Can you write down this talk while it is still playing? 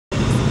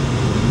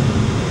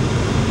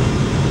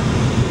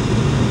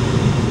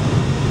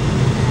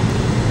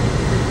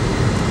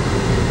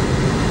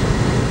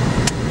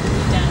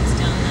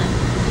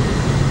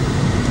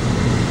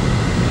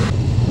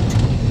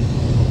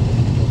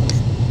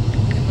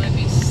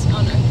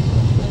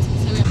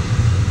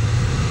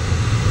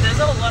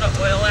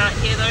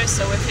here though,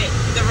 so if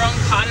the wrong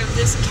part of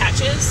this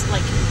catches,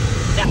 like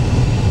that.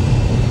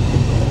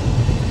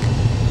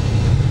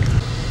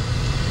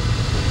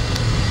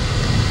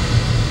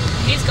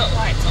 He's got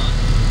lights on.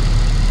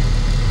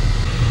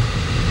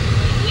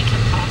 We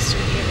can pass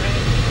through here,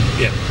 right?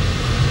 Yeah.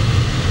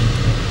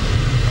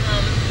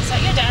 Is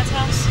that your dad's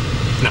house?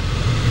 No.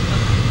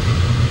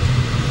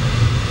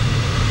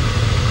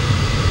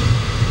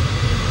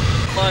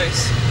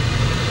 Close.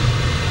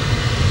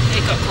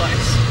 It got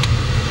close.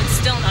 It's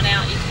still not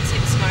out, you can see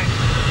the smoke.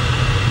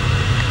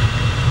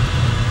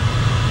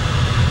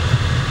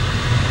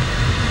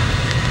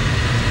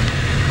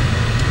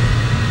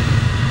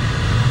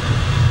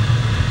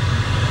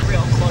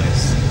 Real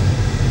close.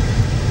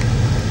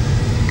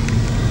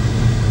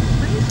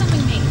 Why are you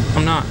filming me?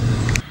 I'm not.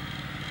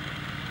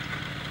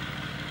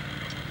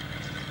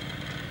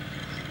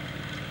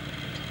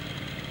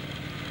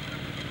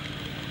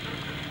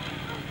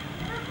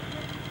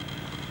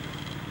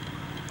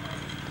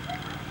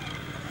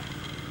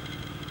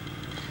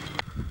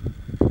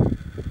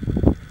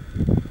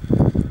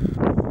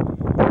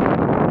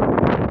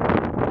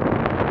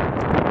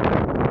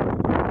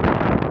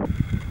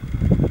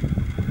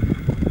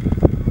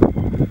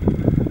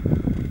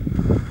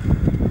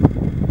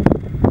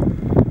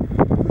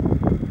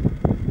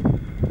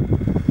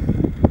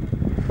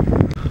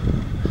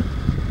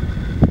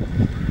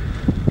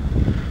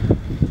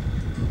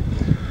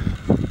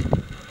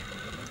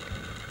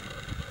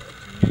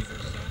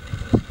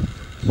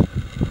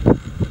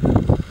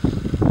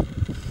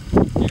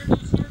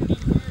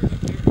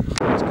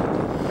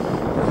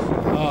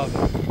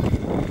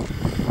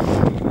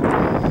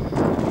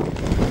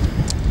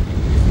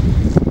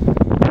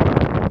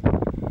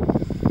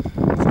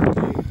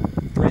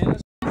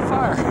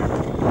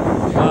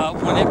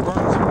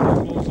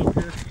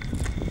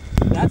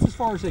 As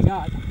far as they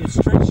got, it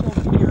stretched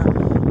over here,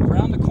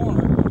 around the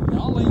corner, and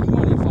I'll lay you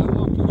money if I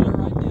walk over there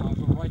right now, I'll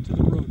go right to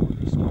the road where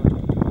they started.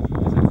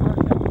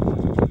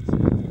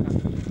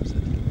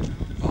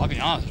 Well, I'll be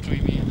honest,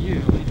 between me and you,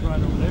 he's right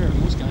over there, and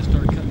those guys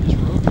started cutting this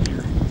road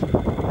here.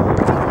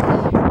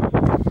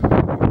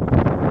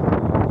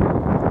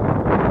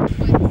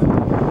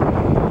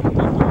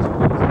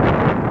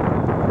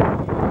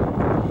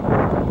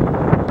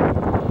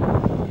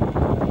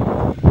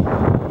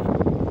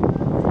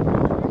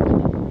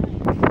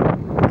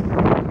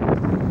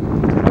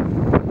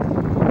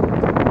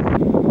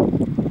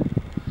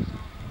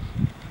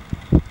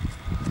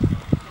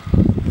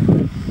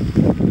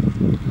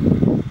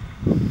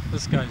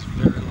 This guy's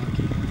very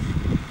lucky.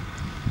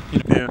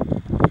 Yeah.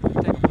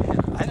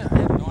 I have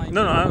no idea.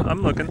 No,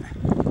 I'm looking.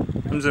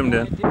 I'm zoomed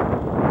in.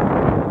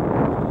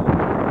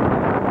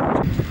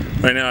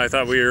 Right now, I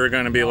thought we were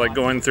going to be like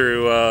going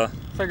through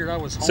Figured I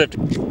was home. Sept.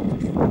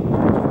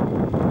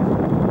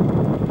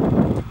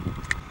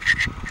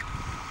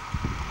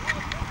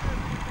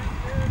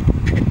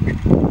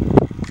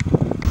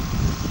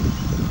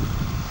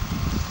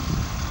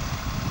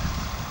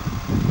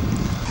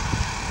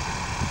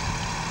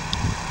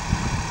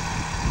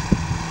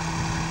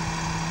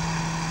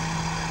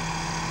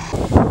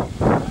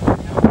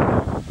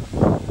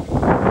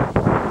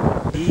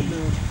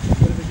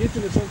 But if it gets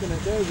into something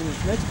that does and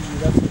it's next to you,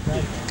 that's the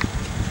bad thing.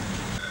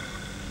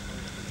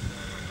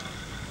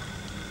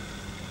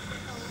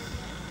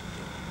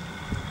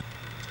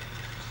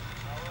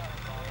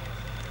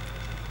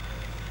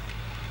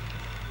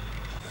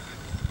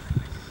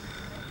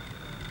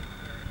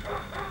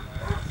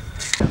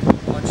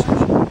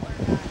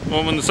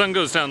 Well, when the sun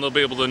goes down, they'll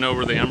be able to know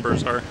where the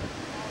embers are.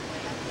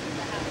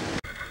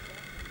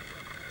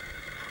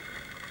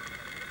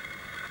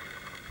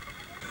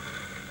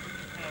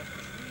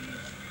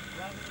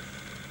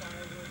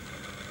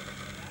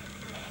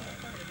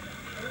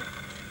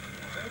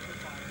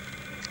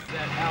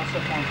 That house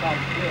up on top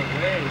of the hill,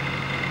 way.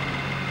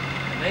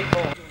 And they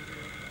go. But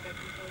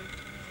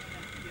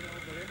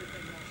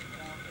everything else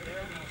down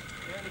there,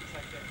 they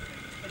check that thing.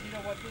 But you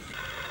know what? This.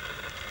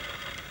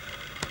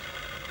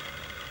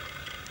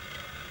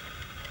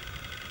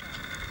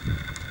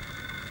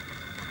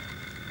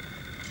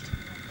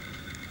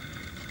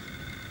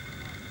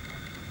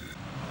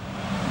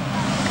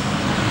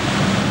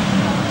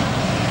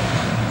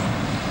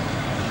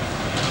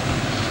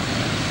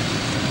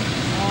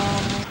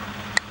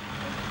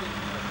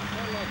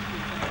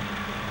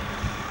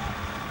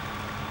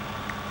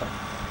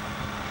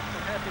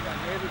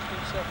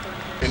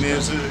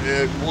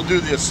 And we'll do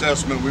the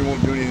assessment. We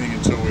won't do anything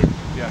until we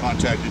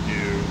contacted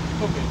you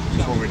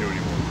before we do any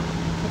more.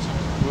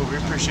 Well, we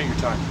appreciate your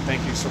time.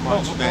 Thank you so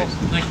much. Thanks.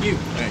 Thank you.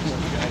 Thanks.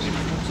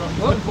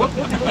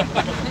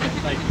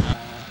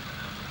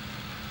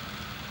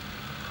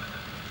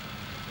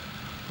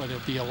 But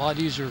it'll be a lot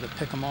easier to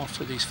pick them off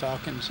for these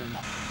falcons and.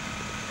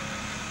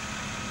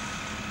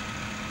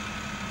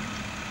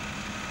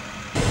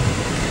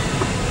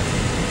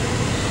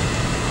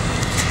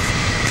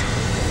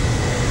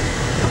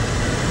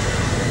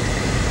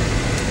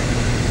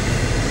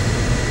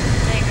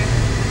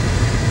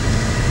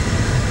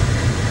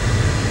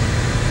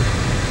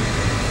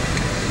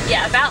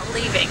 Yeah, about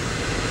leaving.